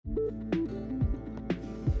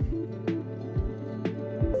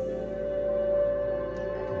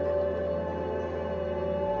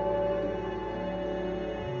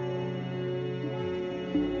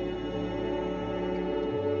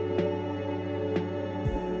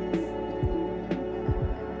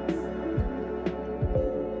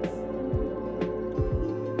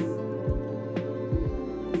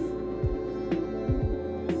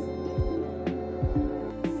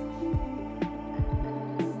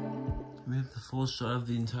full shot of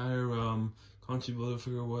the entire Khonshu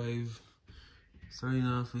Butterfinger wave. Starting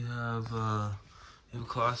off, we have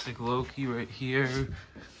classic Loki right here.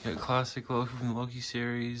 We got classic Loki from the Loki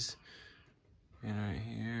series, and right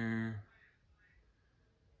here.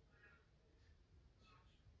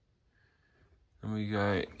 And we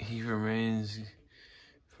got He Remains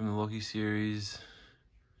from the Loki series.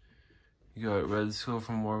 You got Red Skull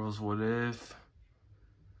from Marvel's What If.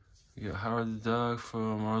 You got Howard the Duck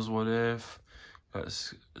from Marvel's What If. Got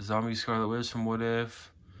Zombie Scarlet Witch from What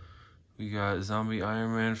If. We got Zombie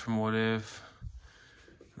Iron Man from What If.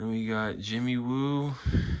 Then we got Jimmy Woo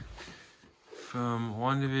from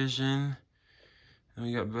WandaVision. Then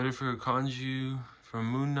we got Butterfinger Khonshu from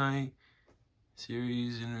Moon Knight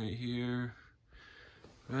series, and right here.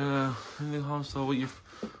 Yeah, and then also what your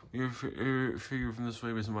figure from this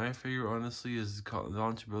wave is. My figure, honestly, is the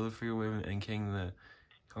Khonshu Butterfinger wave and King the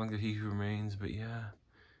Conquer He Who Remains. But yeah,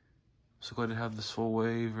 I'm so glad to have this full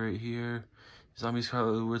wave right here. Zombie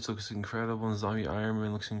Scarlet Witch looks incredible, and Zombie Iron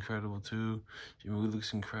Man looks incredible too. Jimmy Woo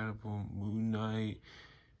looks incredible. Moon Knight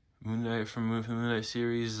from the Moon Knight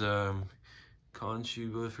series. Khonshu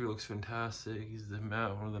Butterfinger looks fantastic. He's the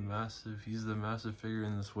massive figure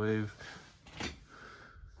in this wave.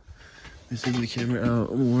 Let's take the camera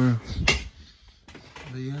out more.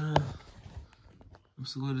 But yeah, I'm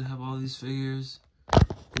so glad to have all these figures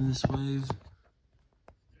in this wave.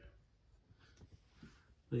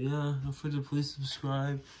 But yeah, don't forget to please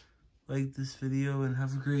subscribe, like this video, and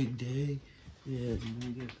have a great day. Yeah, let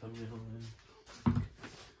me get a thumbnail in.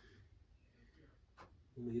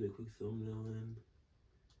 Let me get a quick thumbnail in.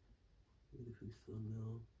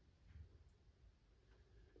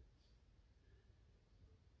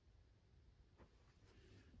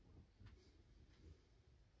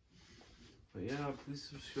 But yeah, please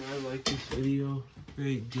subscribe, like this video.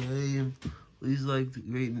 Great day, and please like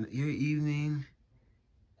your evening.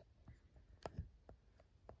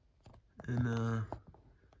 And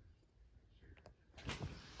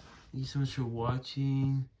thank you so much for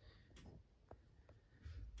watching.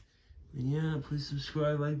 And yeah, please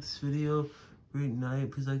subscribe, like this video. Great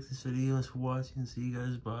night. Please like this video. Thanks for watching. See you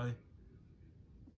guys. Bye.